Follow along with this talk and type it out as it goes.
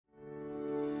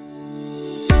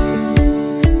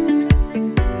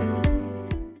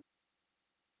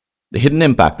The hidden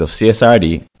impact of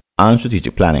CSRD on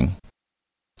strategic planning.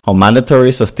 How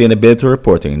mandatory sustainability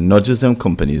reporting nudges them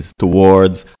companies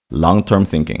towards long-term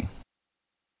thinking.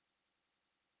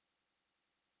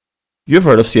 You've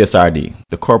heard of CSRD,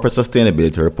 the Corporate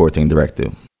Sustainability Reporting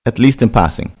Directive, at least in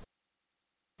passing.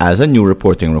 As a new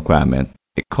reporting requirement,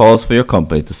 it calls for your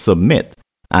company to submit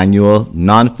annual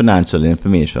non-financial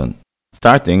information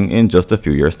starting in just a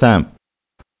few years' time.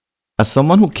 As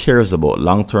someone who cares about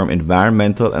long-term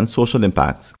environmental and social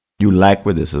impacts, you like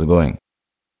where this is going.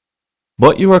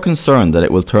 But you are concerned that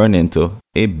it will turn into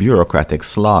a bureaucratic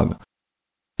slog,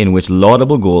 in which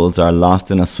laudable goals are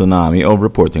lost in a tsunami of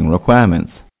reporting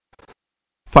requirements.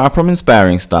 Far from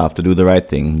inspiring staff to do the right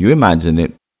thing, you imagine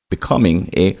it becoming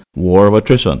a war of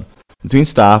attrition between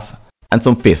staff and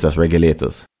some faceless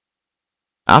regulators.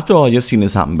 After all, you've seen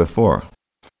this happen before,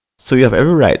 so you have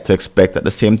every right to expect that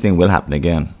the same thing will happen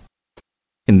again.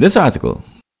 In this article,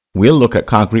 we'll look at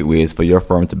concrete ways for your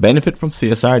firm to benefit from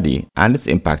CSRD and its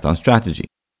impact on strategy.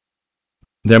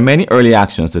 There are many early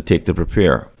actions to take to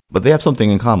prepare, but they have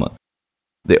something in common.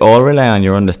 They all rely on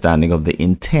your understanding of the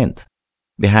intent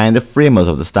behind the framers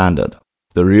of the standard,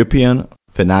 the European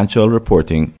Financial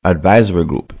Reporting Advisory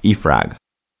Group, EFRAG.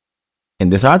 In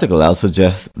this article, I'll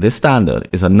suggest this standard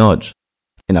is a nudge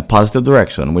in a positive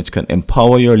direction which can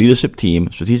empower your leadership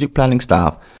team, strategic planning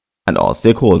staff, and all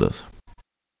stakeholders.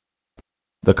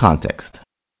 The context.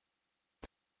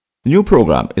 The new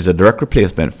program is a direct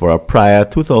replacement for a prior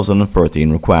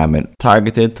 2013 requirement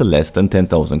targeted to less than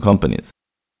 10,000 companies,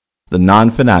 the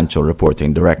Non-Financial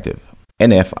Reporting Directive,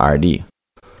 NFRD.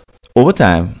 Over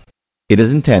time, it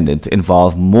is intended to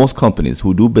involve most companies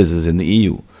who do business in the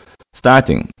EU,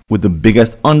 starting with the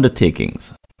biggest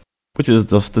undertakings, which is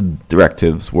just the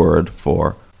directive's word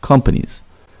for companies.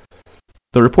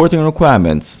 The reporting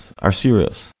requirements are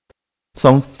serious.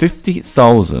 Some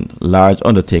 50,000 large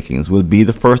undertakings will be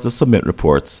the first to submit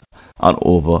reports on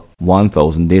over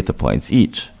 1,000 data points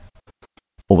each.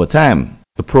 Over time,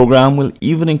 the program will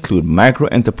even include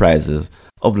micro-enterprises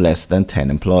of less than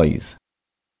 10 employees.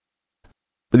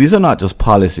 But these are not just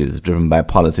policies driven by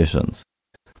politicians.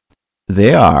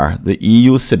 They are the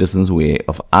EU citizens' way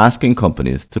of asking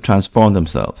companies to transform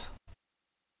themselves.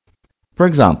 For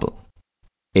example,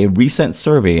 a recent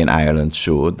survey in Ireland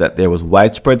showed that there was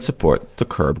widespread support to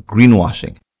curb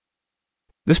greenwashing.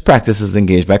 This practice is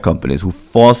engaged by companies who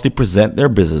falsely present their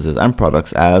businesses and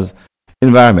products as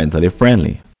environmentally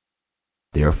friendly.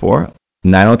 Therefore,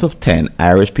 9 out of 10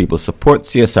 Irish people support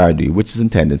CSRD, which is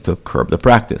intended to curb the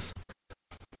practice.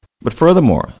 But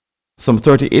furthermore, some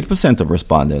 38% of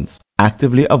respondents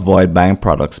actively avoid buying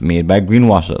products made by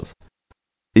greenwashers.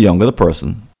 The younger the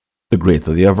person, the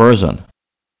greater the aversion.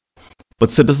 But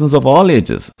citizens of all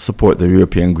ages support the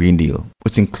European Green Deal,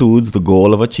 which includes the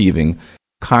goal of achieving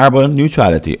carbon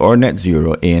neutrality or net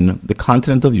zero in the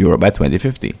continent of Europe by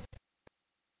 2050.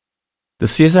 The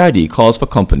CSRD calls for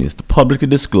companies to publicly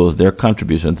disclose their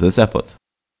contribution to this effort,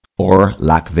 or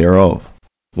lack thereof.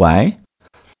 Why?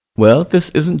 Well, this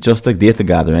isn't just a data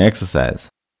gathering exercise.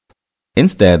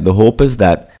 Instead, the hope is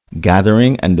that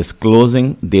gathering and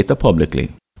disclosing data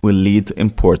publicly will lead to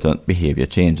important behavior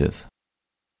changes.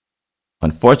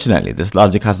 Unfortunately, this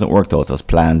logic hasn't worked out as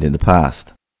planned in the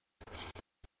past.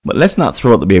 But let's not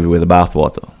throw out the baby with the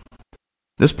bathwater.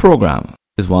 This program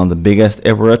is one of the biggest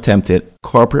ever attempted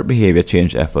corporate behavior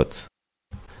change efforts,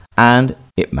 and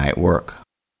it might work.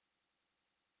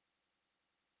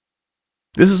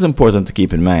 This is important to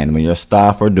keep in mind when your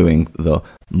staff are doing the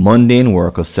mundane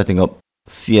work of setting up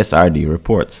CSRD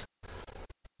reports.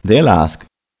 They'll ask,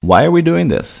 why are we doing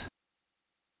this?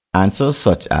 Answers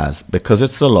such as, because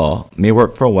it's the law, may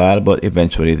work for a while, but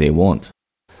eventually they won't.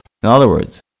 In other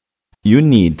words, you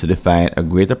need to define a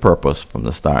greater purpose from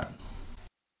the start.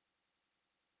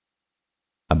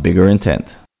 A bigger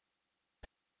intent.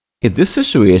 If this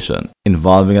situation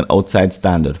involving an outside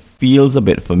standard feels a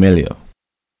bit familiar,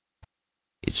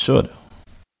 it should.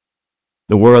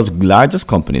 The world's largest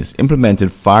companies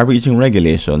implemented far-reaching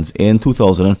regulations in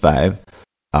 2005,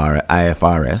 our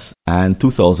IFRS, and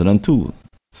 2002,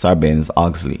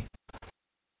 Sarbanes-Oxley.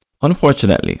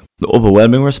 Unfortunately, the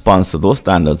overwhelming response to those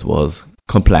standards was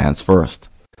compliance first.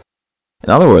 In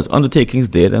other words, undertakings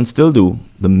did and still do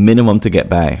the minimum to get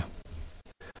by.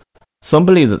 Some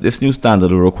believe that this new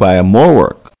standard will require more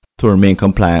work to remain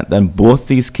compliant than both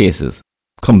these cases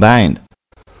combined.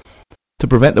 To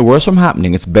prevent the worst from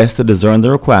happening, it's best to discern the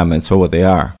requirements for what they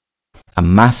are. A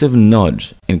massive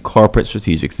nudge in corporate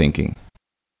strategic thinking.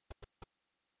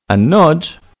 A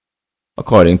nudge,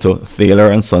 according to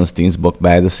Thaler and Sunstein's book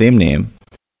by the same name,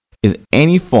 is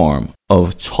any form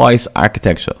of choice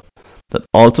architecture that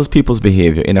alters people's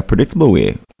behavior in a predictable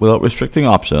way without restricting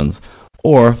options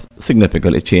or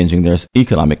significantly changing their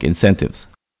economic incentives.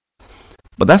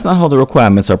 But that's not how the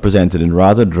requirements are presented in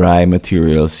rather dry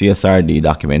material CSRD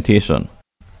documentation.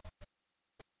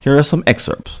 Here are some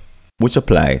excerpts which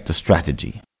apply to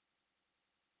strategy.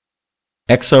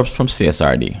 Excerpts from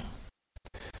CSRD.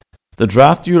 The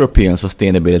draft European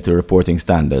Sustainability Reporting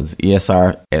Standards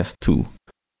ESRS 2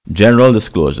 general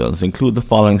disclosures include the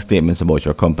following statements about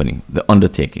your company, the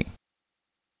undertaking.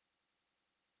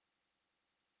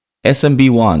 SMB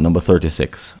 1, number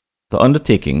 36. The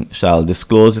undertaking shall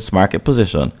disclose its market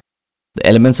position, the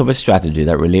elements of its strategy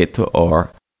that relate to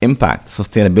or impact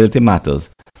sustainability matters,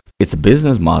 its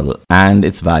business model, and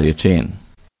its value chain.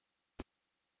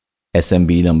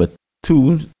 SMB number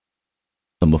 2,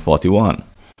 number 41.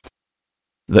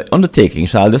 The undertaking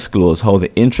shall disclose how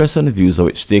the interests and views of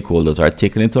its stakeholders are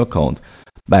taken into account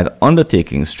by the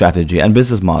undertaking's strategy and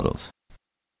business models.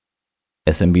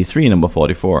 SMB 3, number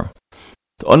 44.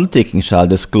 The undertaking shall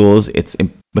disclose its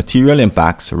material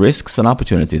impacts, risks, and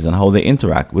opportunities and how they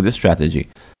interact with its strategy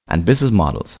and business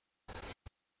models.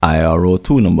 IRO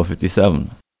 2, number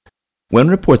 57. When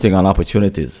reporting on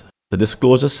opportunities, the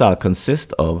disclosure shall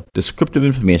consist of descriptive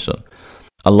information,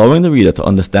 allowing the reader to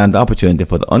understand the opportunity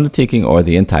for the undertaking or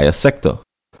the entire sector.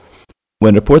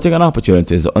 When reporting on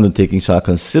opportunities, the undertaking shall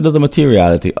consider the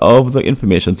materiality of the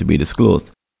information to be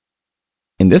disclosed.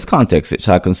 In this context, it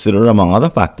shall consider, among other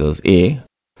factors, a.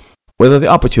 whether the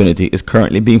opportunity is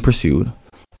currently being pursued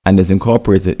and is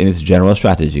incorporated in its general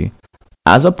strategy,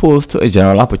 as opposed to a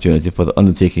general opportunity for the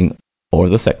undertaking or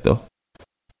the sector,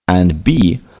 and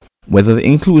b. whether the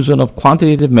inclusion of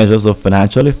quantitative measures of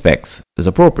financial effects is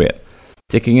appropriate,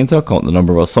 taking into account the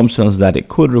number of assumptions that it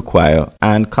could require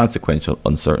and consequential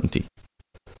uncertainty.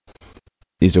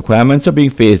 These requirements are being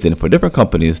phased in for different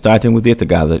companies, starting with data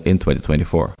gathered in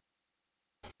 2024.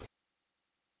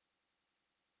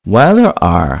 While there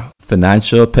are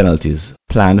financial penalties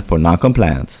planned for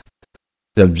non-compliance,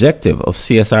 the objective of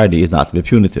CSRD is not to be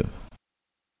punitive.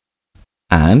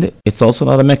 And it's also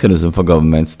not a mechanism for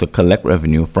governments to collect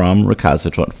revenue from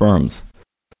recalcitrant firms.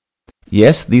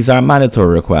 Yes, these are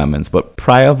mandatory requirements, but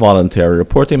prior voluntary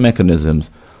reporting mechanisms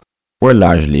were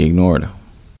largely ignored.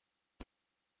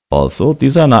 Also,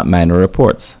 these are not minor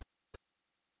reports.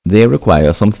 They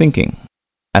require some thinking,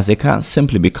 as they can't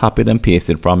simply be copied and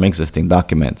pasted from existing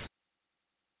documents.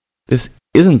 This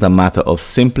isn't a matter of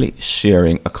simply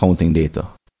sharing accounting data.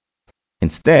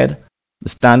 Instead, the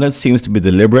standard seems to be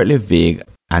deliberately vague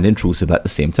and intrusive at the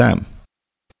same time.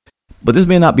 But this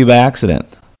may not be by accident.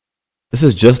 This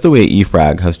is just the way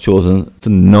EFRAG has chosen to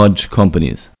nudge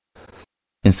companies.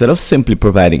 Instead of simply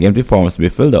providing empty forms to be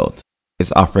filled out,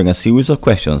 it's offering a series of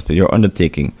questions for your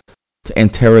undertaking to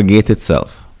interrogate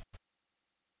itself.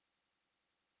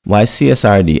 Why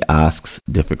CSRD asks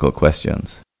difficult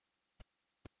questions.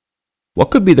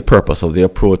 What could be the purpose of the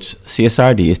approach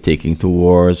CSRD is taking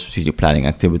towards strategic planning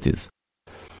activities?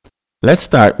 Let's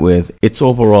start with its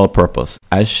overall purpose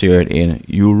as shared in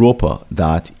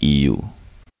europa.eu.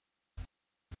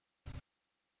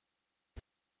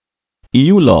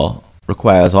 EU law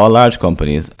requires all large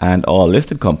companies and all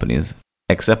listed companies,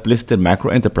 except listed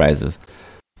micro-enterprises,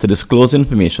 to disclose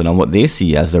information on what they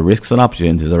see as the risks and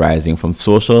opportunities arising from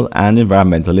social and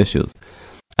environmental issues,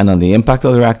 and on the impact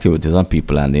of their activities on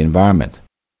people and the environment.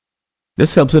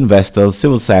 This helps investors,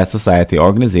 civil society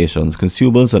organizations,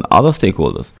 consumers, and other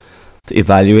stakeholders to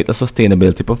evaluate the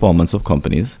sustainability performance of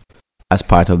companies as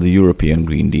part of the European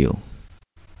Green Deal.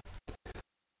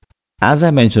 As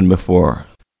I mentioned before,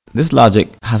 this logic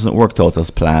hasn't worked out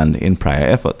as planned in prior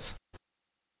efforts.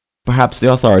 Perhaps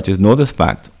the authorities know this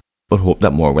fact, but hope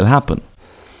that more will happen.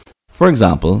 For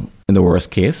example, in the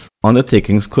worst case,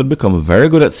 undertakings could become very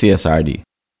good at CSRD,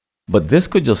 but this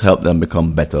could just help them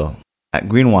become better at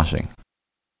greenwashing.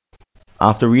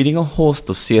 After reading a host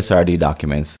of CSRD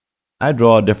documents, I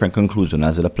draw a different conclusion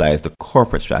as it applies to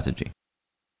corporate strategy.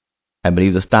 I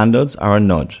believe the standards are a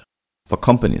nudge for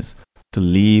companies to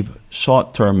leave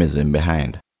short-termism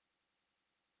behind.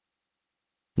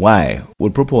 Why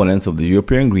would proponents of the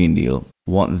European Green Deal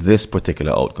want this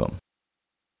particular outcome?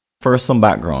 First, some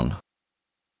background.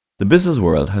 The business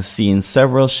world has seen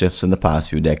several shifts in the past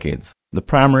few decades, the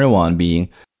primary one being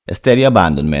a steady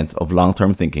abandonment of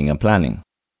long-term thinking and planning.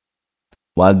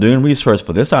 While doing research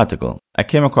for this article, I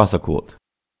came across a quote.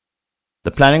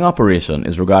 The planning operation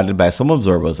is regarded by some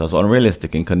observers as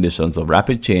unrealistic in conditions of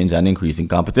rapid change and increasing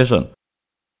competition.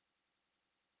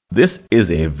 This is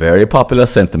a very popular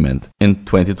sentiment in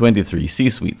 2023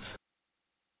 C-suites.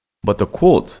 But the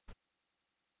quote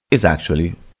is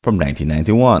actually from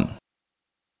 1991.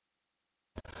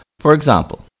 For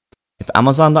example, If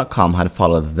Amazon.com had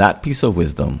followed that piece of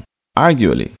wisdom,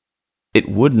 arguably, it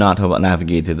would not have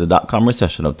navigated the dot-com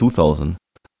recession of 2000,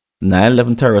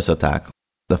 9/11 terrorist attack,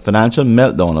 the financial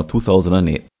meltdown of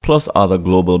 2008, plus other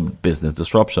global business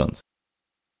disruptions.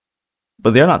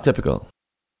 But they're not typical.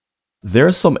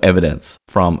 There's some evidence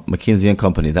from McKinsey &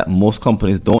 Company that most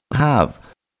companies don't have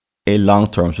a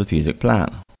long-term strategic plan.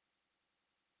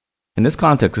 In this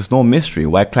context, it's no mystery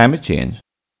why climate change,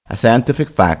 a scientific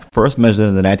fact first measured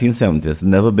in the 1970s, has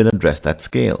never been addressed at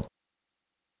scale.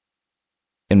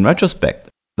 In retrospect,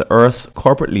 the Earth's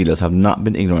corporate leaders have not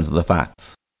been ignorant of the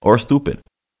facts or stupid.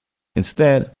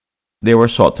 Instead, they were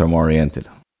short-term oriented.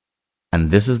 And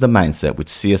this is the mindset which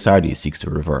CSRD seeks to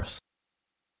reverse.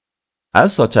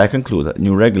 As such, I conclude that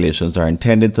new regulations are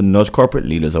intended to nudge corporate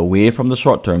leaders away from the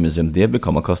short-termism they have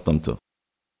become accustomed to.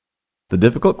 The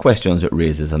difficult questions it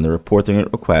raises and the reporting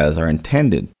it requires are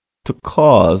intended to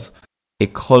cause a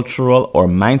cultural or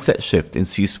mindset shift in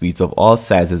C-suites of all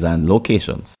sizes and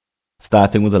locations,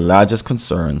 starting with the largest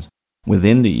concerns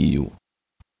within the EU.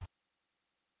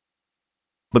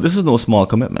 But this is no small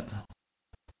commitment.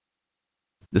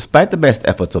 Despite the best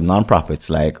efforts of nonprofits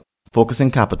like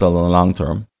Focusing Capital on the Long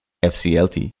Term,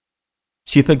 FCLT,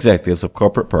 chief executives of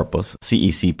Corporate Purpose,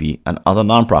 CECP, and other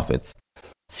nonprofits,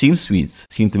 C-suites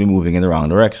seem to be moving in the wrong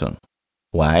direction.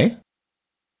 Why?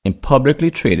 In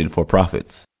publicly traded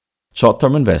for-profits,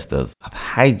 short-term investors have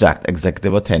hijacked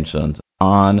executive attentions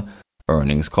on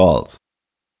earnings calls.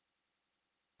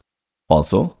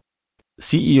 Also,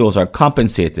 CEOs are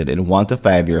compensated in 1 to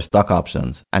 5 year stock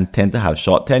options and tend to have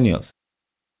short tenures.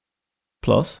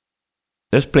 Plus,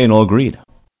 there's plain old greed.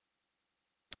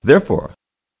 Therefore,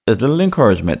 there's little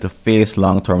encouragement to face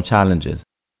long-term challenges,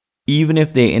 even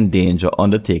if they endanger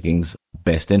undertakings'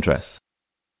 best interests.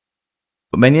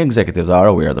 But many executives are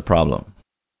aware of the problem.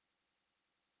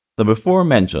 The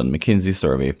before-mentioned McKinsey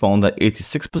survey found that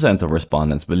 86% of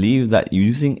respondents believe that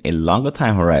using a longer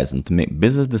time horizon to make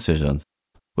business decisions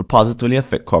would positively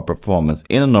affect corporate performance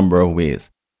in a number of ways,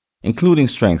 including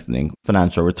strengthening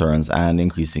financial returns and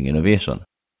increasing innovation.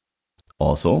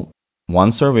 Also,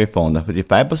 one survey found that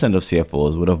 55% of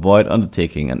CFOs would avoid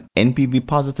undertaking an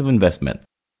NPV-positive investment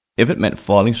if it meant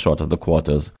falling short of the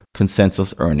quarter's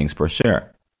consensus earnings per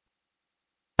share.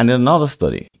 And in another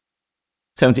study,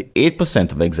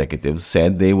 78% of executives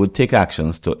said they would take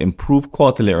actions to improve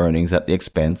quarterly earnings at the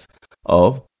expense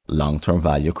of long-term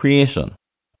value creation.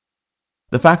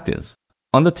 The fact is,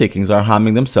 undertakings are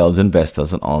harming themselves,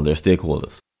 investors, and all their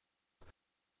stakeholders.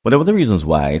 Whatever the reasons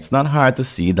why, it's not hard to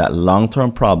see that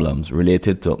long-term problems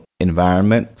related to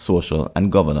environment, social,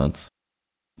 and governance,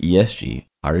 ESG,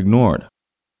 are ignored.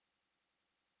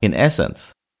 In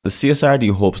essence, the CSRD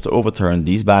hopes to overturn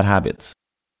these bad habits.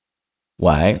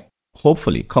 Why?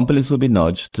 Hopefully, companies will be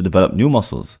nudged to develop new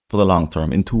muscles for the long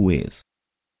term in 2 ways.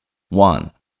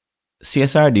 1.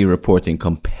 CSRD reporting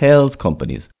compels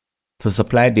companies to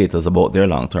supply data about their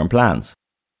long-term plans.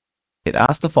 It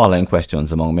asks the following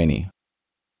questions among many.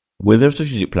 Will their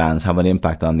strategic plans have an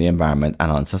impact on the environment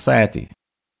and on society?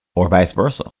 Or vice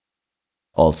versa?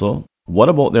 Also, what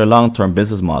about their long-term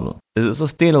business model? Is it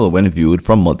sustainable when viewed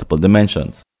from multiple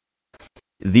dimensions?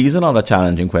 These and other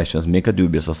challenging questions make a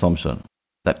dubious assumption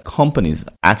that companies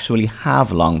actually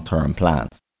have long-term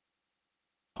plans.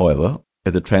 However,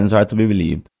 if the trends are to be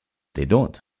believed, they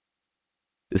don't.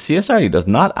 The CSRD does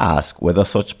not ask whether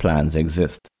such plans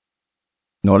exist,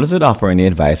 nor does it offer any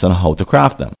advice on how to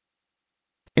craft them.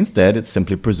 Instead, it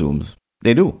simply presumes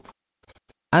they do.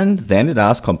 And then it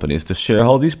asks companies to share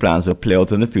how these plans will play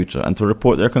out in the future and to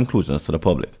report their conclusions to the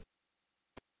public.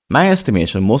 My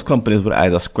estimation, most companies would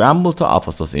either scramble to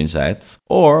offer such insights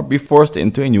or be forced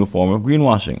into a new form of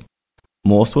greenwashing.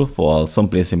 Most will fall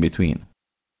someplace in between.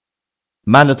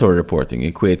 Mandatory reporting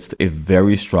equates to a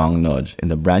very strong nudge in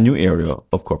the brand new area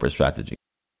of corporate strategy.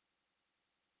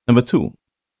 Number 2,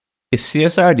 if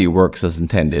CSRD works as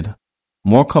intended,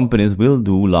 more companies will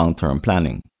do long-term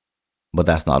planning. But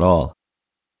that's not all.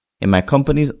 In my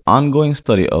company's ongoing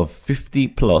study of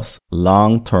 50+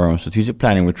 long-term strategic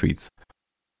planning retreats,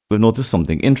 we've noticed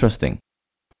something interesting.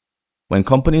 When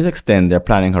companies extend their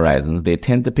planning horizons, they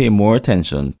tend to pay more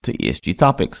attention to ESG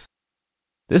topics.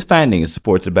 This finding is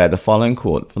supported by the following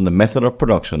quote from the Method of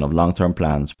Production of Long-Term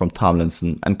Plans from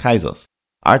Tomlinson and Kaisers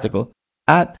article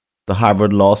at the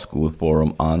Harvard Law School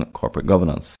Forum on Corporate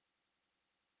Governance.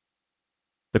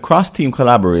 The cross-team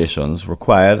collaborations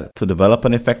required to develop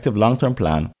an effective long-term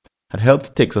plan had helped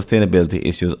to take sustainability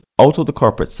issues out of the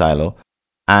corporate silo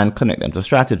and connect them to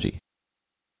strategy.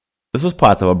 This was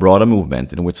part of a broader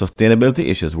movement in which sustainability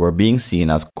issues were being seen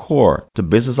as core to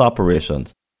business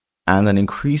operations and an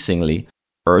increasingly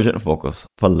urgent focus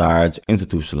for large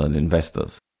institutional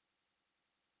investors.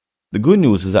 The good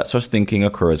news is that such thinking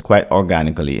occurs quite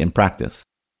organically in practice.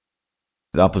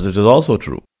 The opposite is also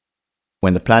true.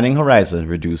 When the planning horizon is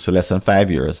reduced to less than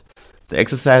 5 years, the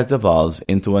exercise devolves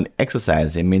into an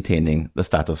exercise in maintaining the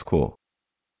status quo.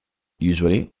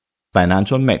 Usually,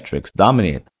 financial metrics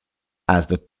dominate as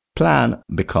the plan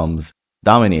becomes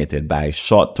dominated by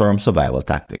short-term survival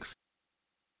tactics.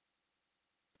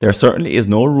 There certainly is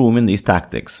no room in these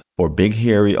tactics for big,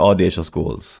 hairy, audacious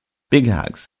goals, big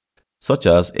hags, such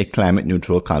as a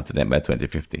climate-neutral continent by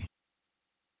 2050.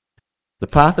 The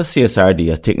path the CSRD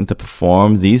has taken to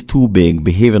perform these two big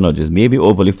behavior nudges may be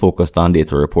overly focused on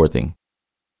data reporting.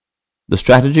 The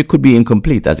strategy could be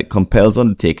incomplete as it compels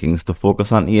undertakings to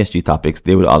focus on ESG topics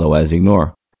they would otherwise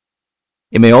ignore.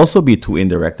 It may also be too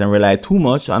indirect and rely too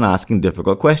much on asking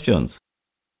difficult questions.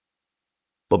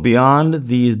 But beyond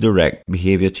these direct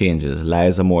behavior changes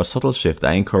lies a more subtle shift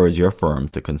I encourage your firm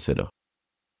to consider.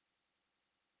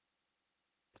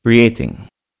 Creating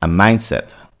a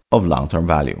mindset of long-term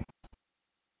value.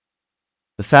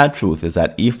 The sad truth is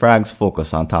that EFRAG's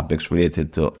focus on topics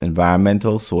related to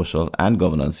environmental, social, and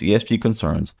governance ESG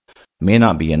concerns may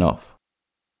not be enough.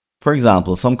 For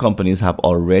example, some companies have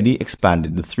already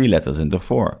expanded the 3 letters into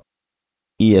 4: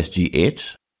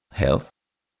 ESGH, health,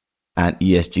 and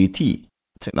ESGT,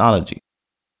 technology.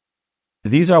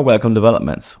 These are welcome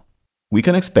developments. We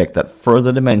can expect that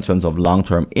further dimensions of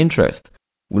long-term interest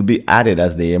will be added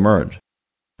as they emerge.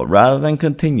 But rather than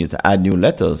continue to add new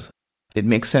letters, it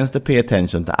makes sense to pay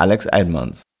attention to Alex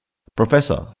Edmonds,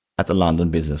 professor at the London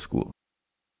Business School.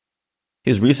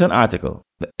 His recent article,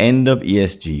 The End of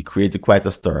ESG, created quite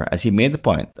a stir as he made the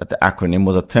point that the acronym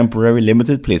was a temporary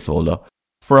limited placeholder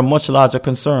for a much larger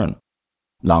concern,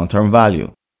 long-term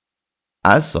value.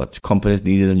 As such, companies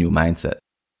needed a new mindset.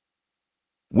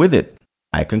 With it,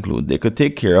 I conclude they could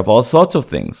take care of all sorts of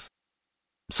things,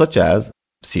 such as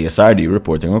CSRD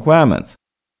reporting requirements.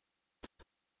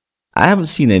 I haven't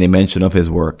seen any mention of his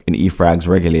work in EFRAG's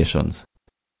regulations.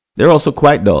 They're also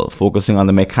quite dull, focusing on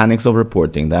the mechanics of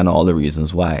reporting than all the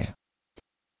reasons why.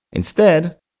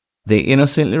 Instead, they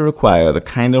innocently require the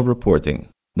kind of reporting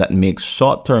that makes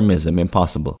short-termism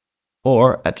impossible,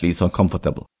 or at least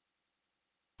uncomfortable.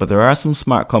 But there are some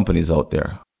smart companies out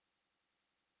there.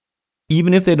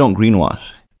 Even if they don't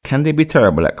greenwash, can they be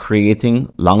terrible at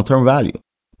creating long-term value,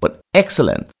 but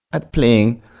excellent at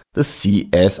playing the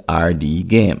CSRD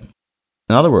game?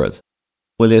 In other words,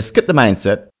 will they skip the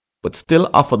mindset but still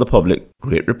offer the public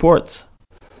great reports?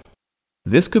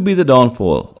 This could be the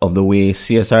downfall of the way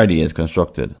CSRD is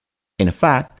constructed. In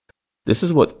fact, this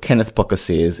is what Kenneth Pucker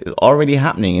says is already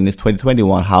happening in his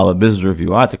 2021 Harvard Business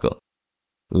Review article.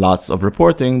 Lots of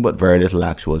reporting but very little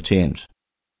actual change.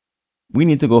 We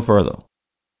need to go further.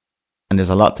 And there's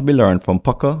a lot to be learned from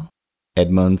Pucker,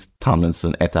 Edmonds,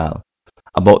 Tomlinson et al.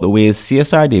 About the ways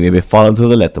CSRD may be followed to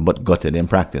the letter but gutted in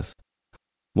practice.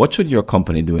 What should your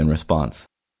company do in response?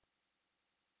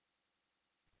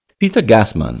 Peter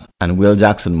Gassman and Will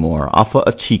Jackson Moore offer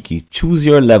a cheeky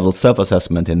choose-your-level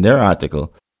self-assessment in their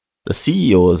article, The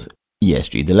CEO's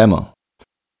ESG Dilemma.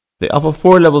 They offer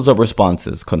 4 levels of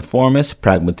responses: conformist,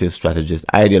 pragmatist, strategist,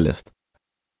 idealist.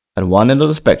 At one end of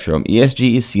the spectrum,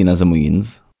 ESG is seen as a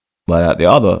means, but at the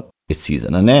other, it sees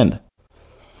an end.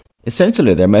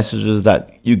 Essentially, their message is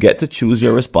that you get to choose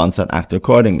your response and act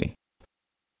accordingly.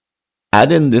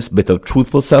 Add in this bit of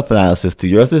truthful self-analysis to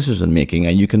your decision-making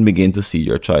and you can begin to see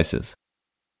your choices.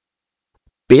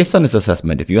 Based on this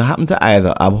assessment, if you happen to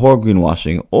either abhor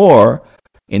greenwashing or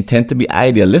intend to be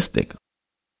idealistic,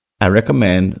 I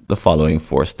recommend the following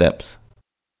 4 steps.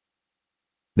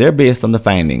 They're based on the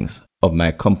findings of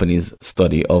my company's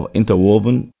study of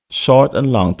interwoven short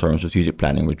and long-term strategic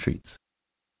planning retreats.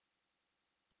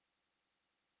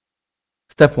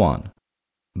 Step 1.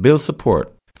 Build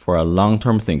support for a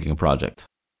long-term thinking project.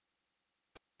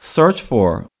 Search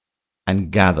for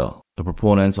and gather the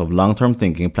proponents of long-term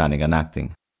thinking, planning, and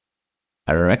acting.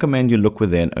 I recommend you look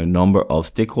within a number of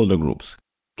stakeholder groups.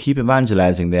 Keep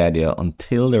evangelizing the idea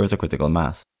until there is a critical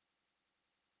mass.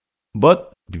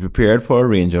 But be prepared for a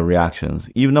range of reactions,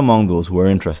 even among those who are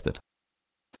interested.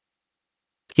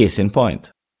 Case in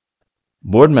point,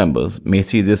 board members may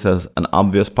see this as an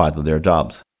obvious part of their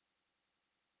jobs.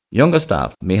 Younger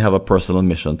staff may have a personal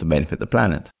mission to benefit the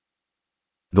planet.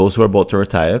 Those who are about to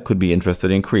retire could be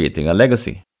interested in creating a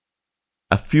legacy.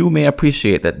 A few may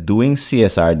appreciate that doing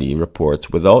CSRD reports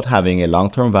without having a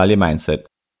long-term value mindset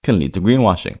can lead to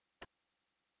greenwashing.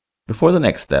 Before the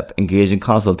next step, engage in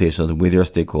consultations with your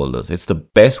stakeholders. It's the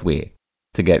best way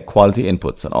to get quality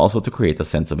inputs and also to create a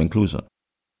sense of inclusion.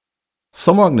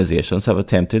 Some organizations have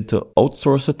attempted to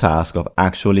outsource the task of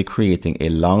actually creating a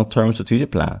long-term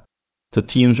strategic plan to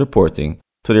teams reporting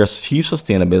to their chief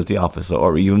sustainability officer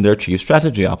or even their chief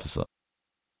strategy officer.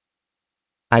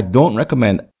 I don't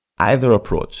recommend either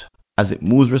approach, as it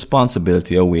moves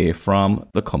responsibility away from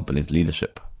the company's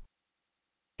leadership.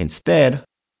 Instead,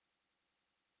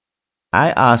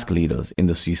 I ask leaders in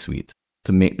the C-suite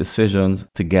to make decisions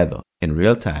together in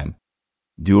real time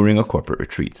during a corporate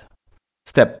retreat.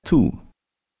 Step 2.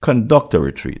 Conduct a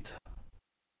retreat.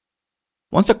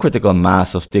 Once a critical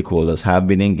mass of stakeholders has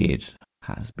been engaged.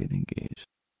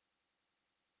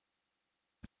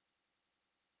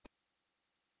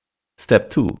 Step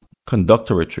 2. Conduct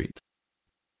a retreat.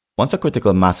 Once a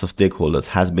critical mass of stakeholders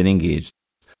has been engaged,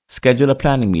 schedule a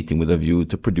planning meeting with a view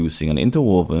to producing an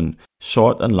interwoven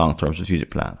short and long-term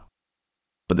strategic plan.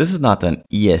 But this is not an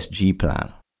ESG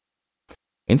plan.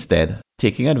 Instead,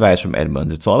 taking advice from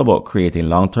Edmunds, it's all about creating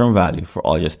long-term value for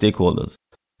all your stakeholders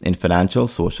in financial,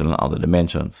 social, and other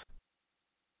dimensions.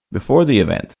 Before the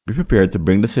event, be prepared to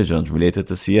bring decisions related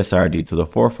to CSRD to the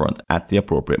forefront at the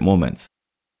appropriate moments.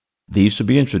 These should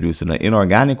be introduced in an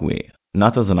inorganic way,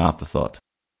 not as an afterthought.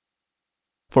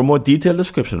 For a more detailed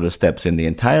description of the steps in the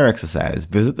entire exercise,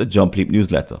 visit the Jump Leap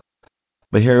newsletter.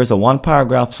 But here is a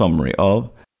one-paragraph summary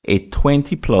of a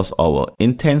 20-plus hour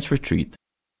intense retreat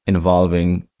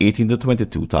involving 18 to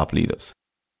 22 top leaders.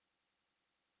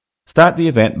 Start the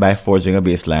event by forging a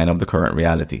baseline of the current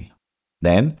reality.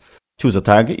 Then, choose a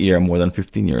target year more than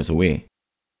 15 years away.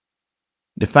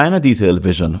 Define a detailed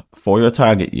vision for your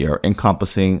target year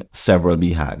encompassing several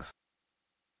BHAGs.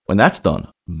 When that's done,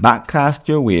 backcast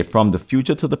your way from the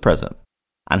future to the present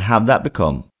and have that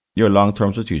become your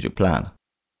long-term strategic plan.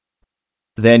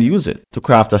 Then use it to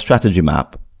craft a strategy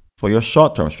map for your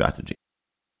short-term strategy.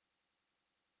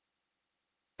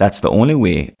 That's the only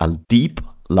way a deep,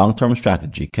 long-term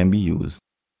strategy can be used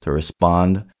to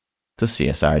respond to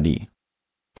CSRD.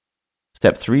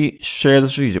 Step 3, share the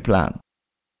strategic plan.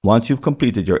 Once you've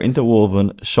completed your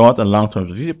interwoven short and long-term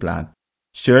strategic plan,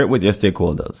 share it with your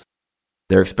stakeholders.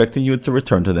 They're expecting you to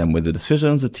return to them with the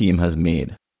decisions the team has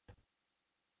made.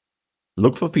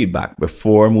 Look for feedback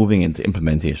before moving into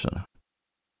implementation.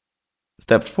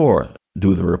 Step 4,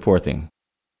 do the reporting.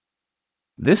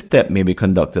 This step may be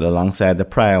conducted alongside the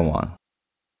prior one.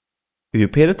 If you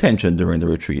paid attention during the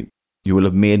retreat, you will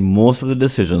have made most of the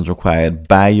decisions required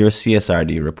by your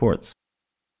CSRD reports.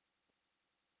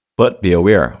 But be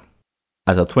aware,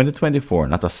 as of 2024,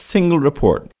 not a single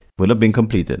report will have been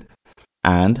completed,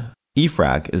 and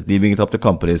EFRAG is leaving it up to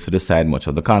companies to decide much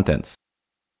of the contents.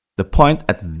 The point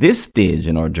at this stage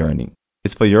in our journey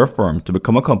is for your firm to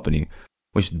become a company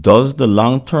which does the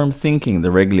long-term thinking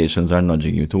the regulations are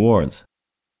nudging you towards.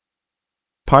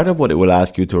 Part of what it will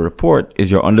ask you to report is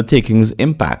your undertaking's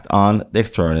impact on the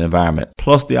external environment,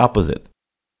 plus the opposite.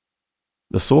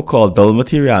 The so-called double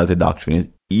materiality doctrine is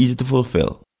easy to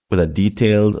fulfill with a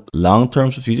detailed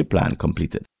long-term strategic plan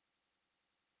completed.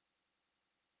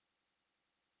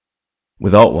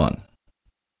 Without one,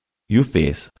 you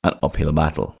face an uphill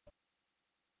battle.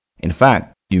 In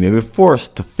fact, you may be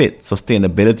forced to fit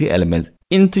sustainability elements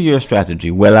into your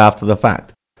strategy well after the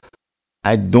fact.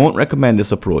 I don't recommend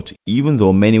this approach, even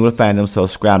though many will find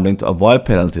themselves scrambling to avoid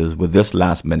penalties with this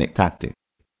last-minute tactic.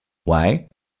 Why?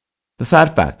 The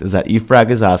sad fact is that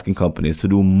EFRAG is asking companies to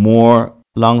do more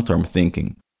long-term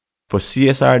thinking for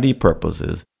CSRD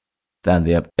purposes than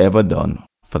they have ever done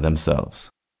for themselves.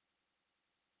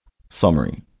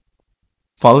 Summary.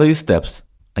 Follow these steps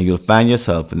and you'll find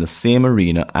yourself in the same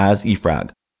arena as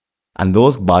EFRAG and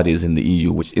those bodies in the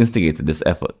EU which instigated this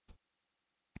effort.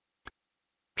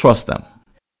 Trust them.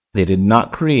 They did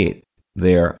not create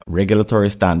their regulatory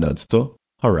standards to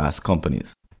harass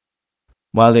companies.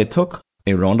 While they took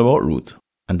a roundabout route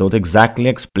and don't exactly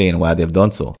explain why they've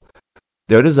done so,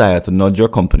 their desire to nudge your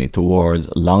company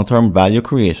towards long-term value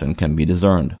creation can be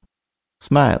discerned.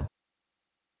 Smile.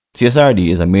 CSRD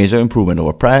is a major improvement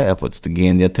over prior efforts to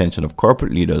gain the attention of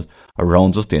corporate leaders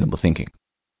around sustainable thinking.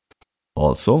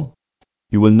 Also,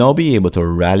 you will now be able to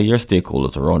rally your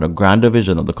stakeholders around a grander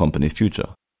vision of the company's future.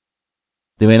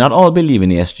 They may not all believe in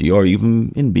ESG or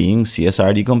even in being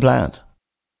CSRD compliant,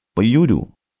 but you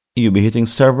do, and you'll be hitting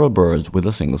several birds with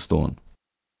a single stone.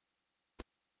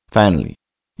 Finally,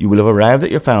 you will have arrived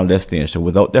at your final destination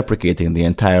without deprecating the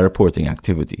entire reporting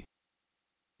activity.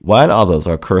 While others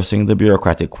are cursing the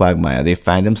bureaucratic quagmire they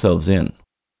find themselves in,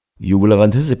 you will have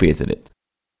anticipated it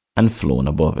and flown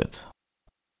above it.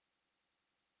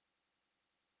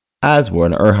 As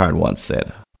Werner Erhard once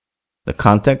said, the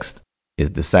context is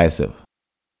decisive.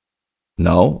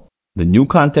 Now, the new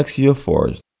context you have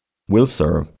forged will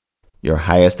serve your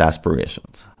highest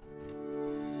aspirations.